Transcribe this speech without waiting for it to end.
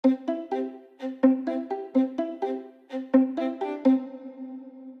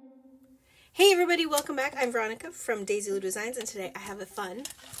everybody, welcome back. I'm Veronica from ScrapDiva Designs, and today I have a fun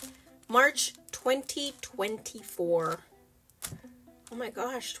March 2024. Oh my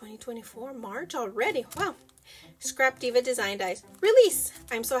gosh, 2024, March already. Wow. ScrapDiva Design Dies release.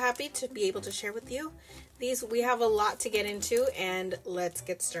 I'm so happy to be able to share with you these. We have a lot to get into, and let's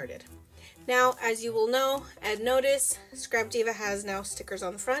get started. Now, as you will know and notice, ScrapDiva has now stickers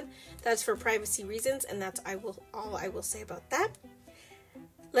on the front. That's for privacy reasons, and that's all I will say about that.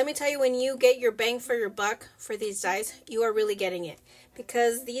 Let me tell you, when you get your bang for your buck for these dies, you are really getting it,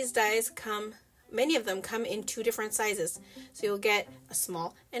 because these dies come, many of them come in two different sizes. So you'll get a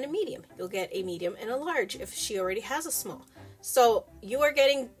small and a medium. You'll get a medium and a large if she already has a small. So you are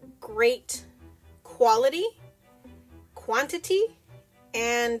getting great quality, quantity,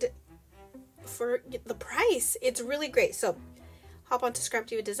 and for the price, it's really great. So hop onto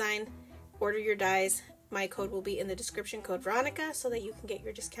ScrapDiva Design, order your dies. My code will be in the description, code Veronica, so that you can get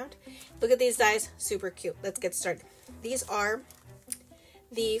your discount. Look at these dies, super cute. Let's get started. These are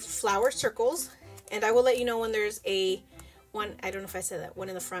the flower circles, and I will let you know when there's one, I don't know if I said that, one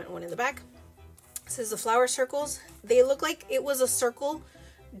in the front and one in the back. This is the flower circles. They look like it was a circle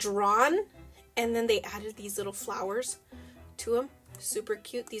drawn, and then they added these little flowers to them. Super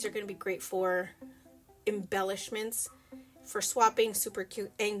cute. These are going to be great for embellishments, for swapping. Super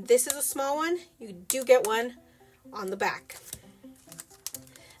cute. And this is a small one. You do get one on the back.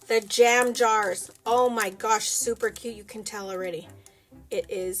 The jam jars. Oh my gosh, super cute. You can tell already. It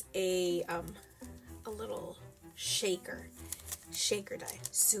is a little shaker die.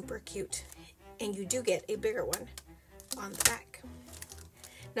 Super cute. And you do get a bigger one on the back.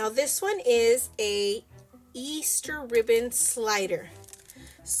 Now this one is a Easter ribbon slider.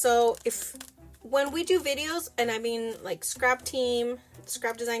 So when we do videos, and I mean like scrap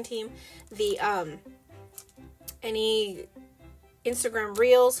design team, the any Instagram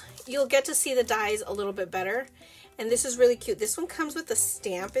reels, you'll get to see the dies a little bit better. And this is really cute. This one comes with a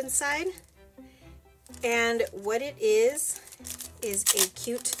stamp inside, and what it is a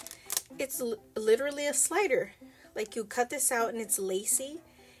cute, it's literally a slider. Like, you cut this out and it's lacy,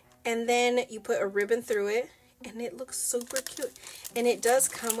 and then you put a ribbon through it, and it looks super cute. And it does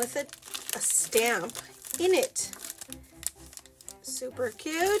come with a stamp in it. Super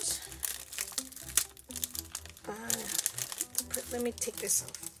cute. Let me take this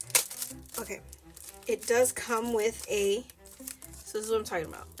off. Okay. It does come with so this is what I'm talking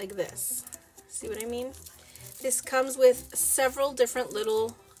about, like this. See what I mean? This comes with several different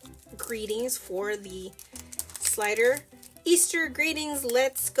little greetings for the slider. Easter greetings,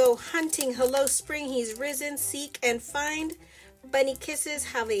 let's go hunting. Hello, spring, he's risen. Seek and find. Bunny kisses,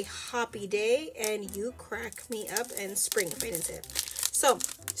 have a happy day. And you crack me up. And spring, if I didn't say it. So,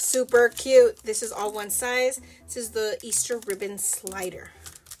 super cute. This is all one size. This is the Easter ribbon slider.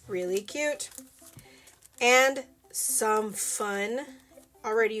 Really cute. And some fun.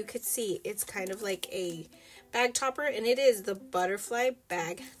 Already you could see it's kind of like a bag topper, and it is the butterfly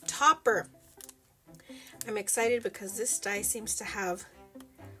bag topper. I'm excited because this die seems to have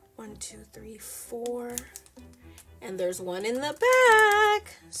 1, 2, 3, 4, and there's one in the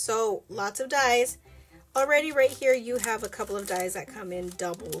back. So lots of dies. Already right here you have a couple of dies that come in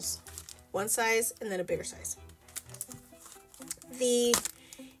doubles. One size and then a bigger size. The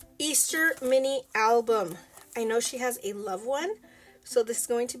Easter mini album. I know she has a love one, so this is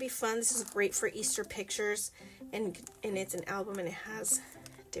going to be fun. This is great for Easter pictures, and it's an album, and it has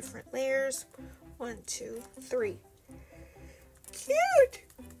different layers. 1, 2, 3. Cute!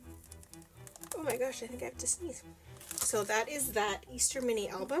 Oh my gosh, I think I have to sneeze. So that is that Easter mini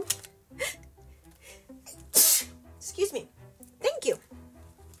album. Excuse me. Thank you.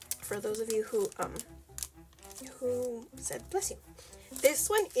 For those of you who said bless you. This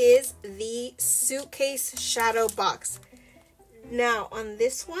one is the suitcase shadow box. Now on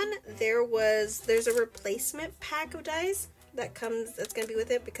this one, there's a replacement pack of dies that's gonna be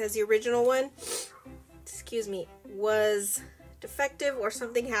with it, because the original one, excuse me, was defective or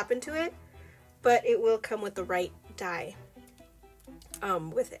something happened to it, but it will come with the right die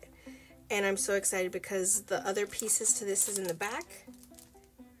with it. And I'm so excited because the other pieces to this is in the back.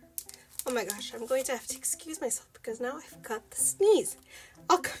 Oh my gosh, I'm going to have to excuse myself because now I've got the sneeze.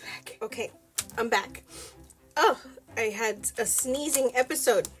 I'll come back. Okay, I'm back. Oh, I had a sneezing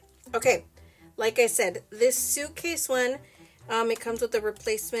episode. Okay, like I said, this suitcase one, it comes with a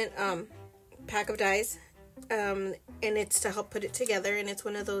replacement pack of dies, and it's to help put it together, and it's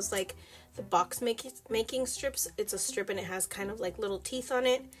one of those, like, the box making strips. It's a strip, and it has kind of like little teeth on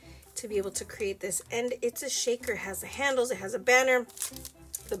it to be able to create this, and it's a shaker. It has the handles, it has a banner.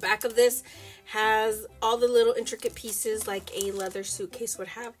 The back of this has all the little intricate pieces like a leather suitcase would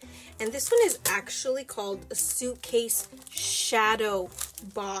have. And this one is actually called a suitcase shadow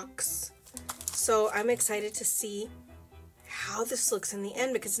box. So I'm excited to see how this looks in the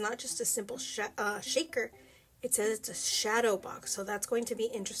end, because it's not just a simple shaker. It says it's a shadow box. So that's going to be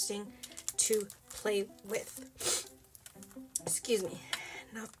interesting to play with. Excuse me.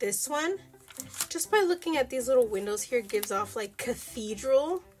 Now this one, just by looking at these little windows here, gives off like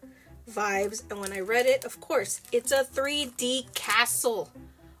cathedral vibes. And when I read it, of course, it's a 3D castle.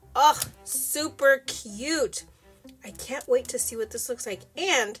 Oh, super cute. I can't wait to see what this looks like.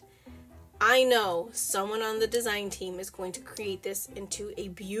 And I know someone on the design team is going to create this into a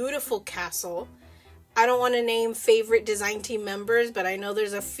beautiful castle. I don't want to name favorite design team members, but I know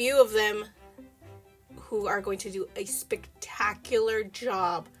there's a few of them who are going to do a spectacular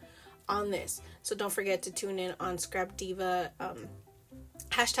job on this. So don't forget to tune in on ScrapDiva,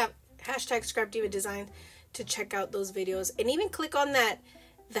 hashtag ScrapDiva Designs, to check out those videos. And even click on the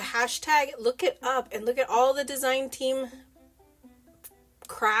hashtag, look it up, and look at all the design team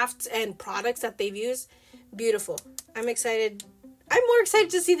crafts and products that they've used. Beautiful. I'm excited. I'm more excited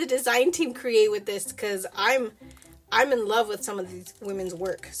to see the design team create with this, because I'm in love with some of these women's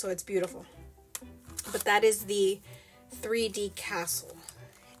work. So it's beautiful. But that is the 3D castle.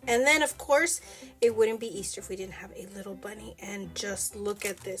 And then, of course, it wouldn't be Easter if we didn't have a little bunny. And just look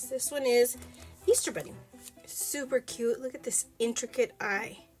at this. This one is Easter bunny. Super cute. Look at this intricate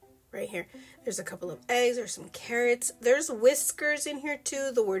eye right here. There's a couple of eggs. There's some carrots. There's whiskers in here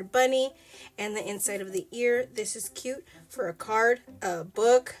too. The word bunny and the inside of the ear. This is cute for a card, a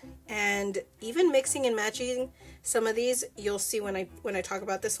book, and even mixing and matching some of these. You'll see when I talk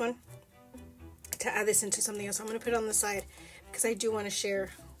about this one, to add this into something else. I'm going to put it on the side because I do want to share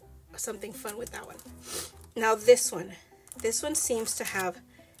something fun with that one. Now this one seems to have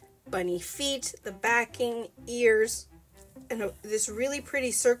bunny feet, the backing, ears, and this really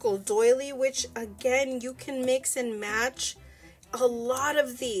pretty circle doily, which again, you can mix and match a lot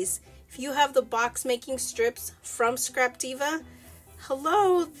of these. If you have the box making strips from ScrapDiva,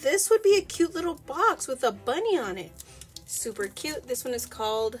 hello, this would be a cute little box with a bunny on it. Super cute. This one is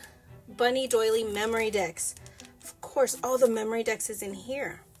called Bunny Doily Memory Decks. Of course, all the memory decks is in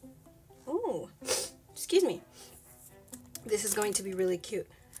here. Oh, excuse me. This is going to be really cute.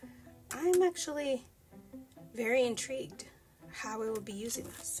 I'm actually very intrigued how I will be using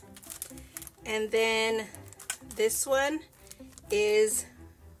this. And then this one is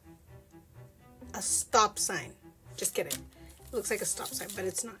a stop sign. Just kidding. It looks like a stop sign, but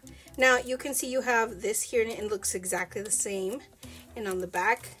it's not. Now you can see you have this here and it looks exactly the same. And on the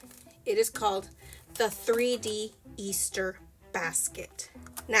back, it is called the 3D Easter basket.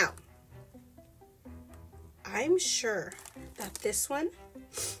 Now, I'm sure that this one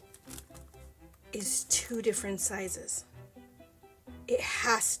is 2 different sizes. It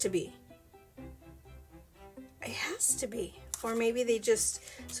has to be. It has to be. Or maybe they just,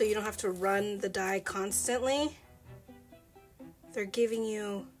 so you don't have to run the die constantly, they're giving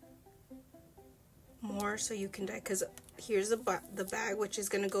you more so you can die. Because here's the bag, which is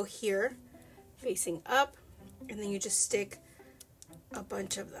going to go here, facing up. And then you just stick a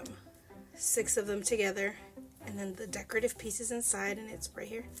bunch of them. 6 of them together. And then the decorative pieces inside, and it's right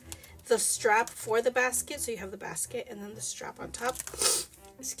here. The strap for the basket, so you have the basket and then the strap on top,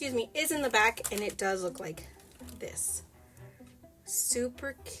 excuse me, is in the back, and it does look like this.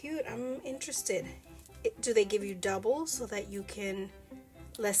 Super cute. I'm interested. Do they give you double so that you can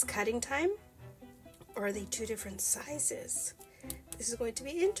less cutting time, or are they 2 different sizes? This is going to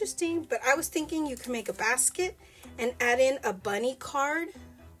be interesting. But I was thinking you can make a basket and add in a bunny card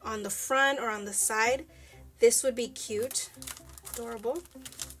on the front or on the side. This would be cute. Adorable.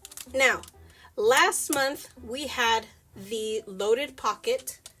 Now, last month we had the loaded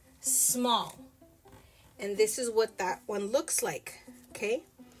pocket small, and this is what that one looks like. Okay,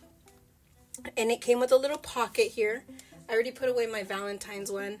 and it came with a little pocket here. I already put away my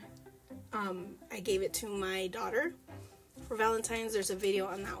Valentine's one. I gave it to my daughter for Valentine's. There's a video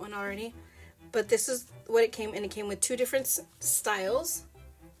on that one already, but this is what it came, and it came with 2 different styles.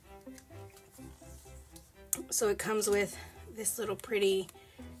 So it comes with this little pretty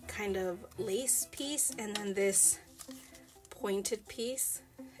kind of lace piece, and then this pointed piece,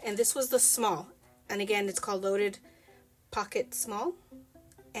 and this was the small, and again, it's called loaded pocket small,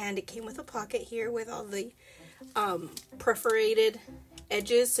 and it came with a pocket here with all the perforated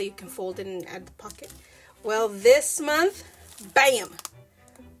edges so you can fold it and add the pocket. Well, this month, bam,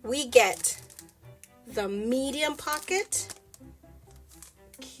 we get the medium pocket,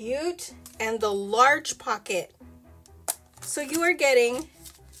 cute, and the large pocket. So you are getting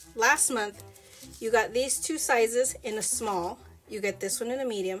last month, you got these two sizes in a small. You get this one in a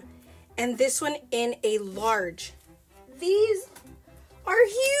medium and this one in a large. These are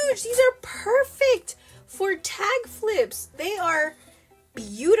huge. These are perfect for tag flips. They are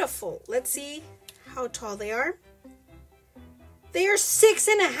beautiful. Let's see how tall they are. They are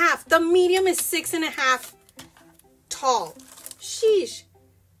 6.5. The medium is 6.5 tall. Sheesh.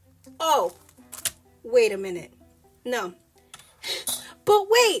 Oh, wait a minute. No. But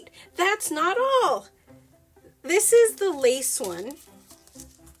wait, that's not all. This is the lace one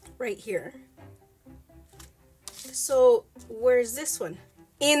right here. So where's this one?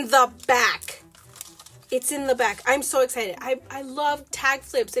 In the back. It's in the back. I'm so excited. I love tag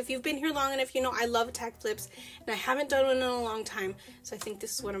flips. If you've been here long enough, you know I love tag flips. And I haven't done one in a long time. So I think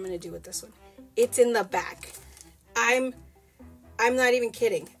this is what I'm going to do with this one. It's in the back. I'm not even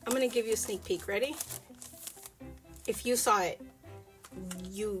kidding. I'm going to give you a sneak peek. Ready? If you saw it,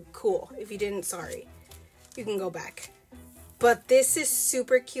 you cool. If you didn't, sorry. You can go back. But this is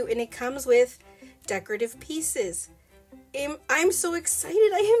super cute. And it comes with decorative pieces. I'm so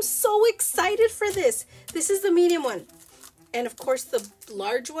excited. I am so excited for this. This is the medium one. And of course the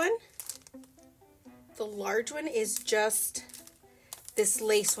large one. The large one is just this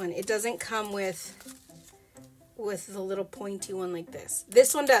lace one. It doesn't come with the little pointy one like this.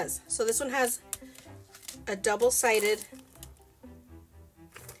 This one does. So this one has a double-sided.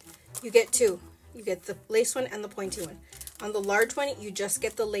 You get two. You get the lace one and the pointy one. On the large one, you just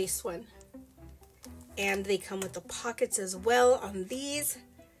get the lace one. And they come with the pockets as well on these.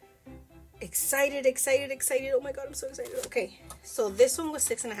 Excited, excited, excited. Oh my God, I'm so excited. Okay, so this one was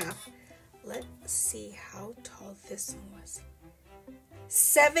 6.5. Let's see how tall this one was.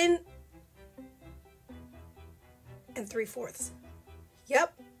 7 3/4.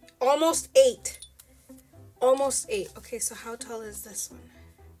 Yep, almost 8. Almost 8. Okay, so how tall is this one?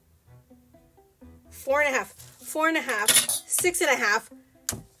 4.5. 4.5. 6.5.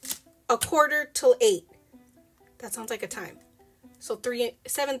 1/4 till 8. That sounds like a time. So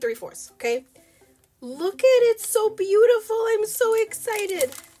 7 3/4. Okay. Look at it. It's so beautiful. I'm so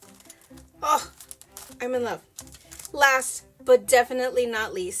excited. Oh, I'm in love. Last but definitely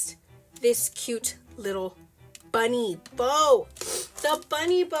not least, this cute little bunny bow. The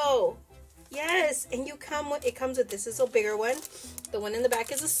bunny bow. Yes, and it comes with, this is a bigger one. The one in the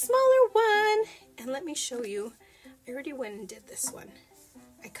back is a smaller one. And let me show you. I already went and did this one.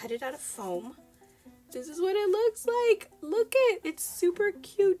 I cut it out of foam. This is what it looks like. Look it. It's super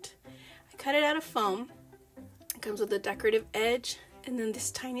cute. I cut it out of foam. It comes with a decorative edge. And then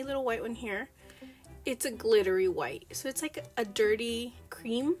this tiny little white one here. It's a glittery white. So it's like a dirty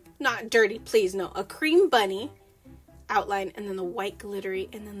cream. Not dirty, please, no. A cream bunny outline. And then the white glittery.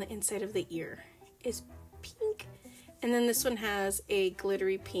 And then the inside of the ear is pink. And then this one has a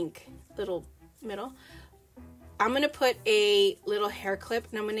glittery pink little middle. I'm going to put a little hair clip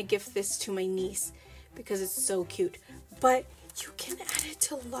and I'm going to gift this to my niece because it's so cute. But you can add it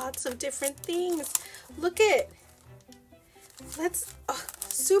to lots of different things. Look it.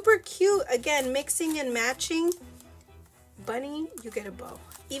 Super cute. Again, mixing and matching. Bunny, you get a bow.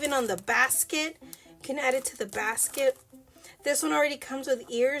 Even on the basket, you can add it to the basket. This one already comes with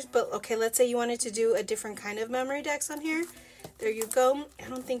ears, but okay, let's say you wanted to do a different kind of memory decks on here. There you go. I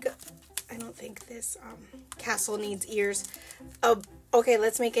don't think this castle needs ears. Okay,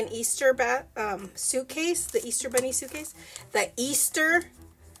 let's make an Easter suitcase, the Easter bunny suitcase, the Easter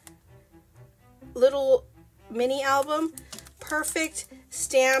little mini album. Perfect.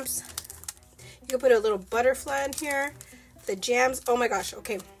 Stamps. You can put a little butterfly in here. The jams. Oh my gosh.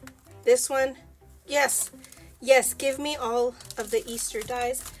 Okay, this one. Yes, yes. Give me all of the Easter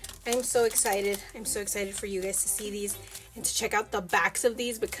dies. I'm so excited. I'm so excited for you guys to see these and to check out the backs of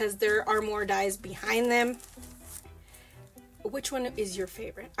these because there are more dies behind them. Which one is your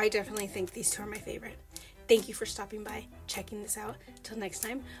favorite? I definitely think these two are my favorite. Thank you for stopping by, checking this out. Till next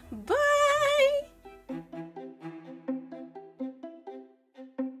time, bye!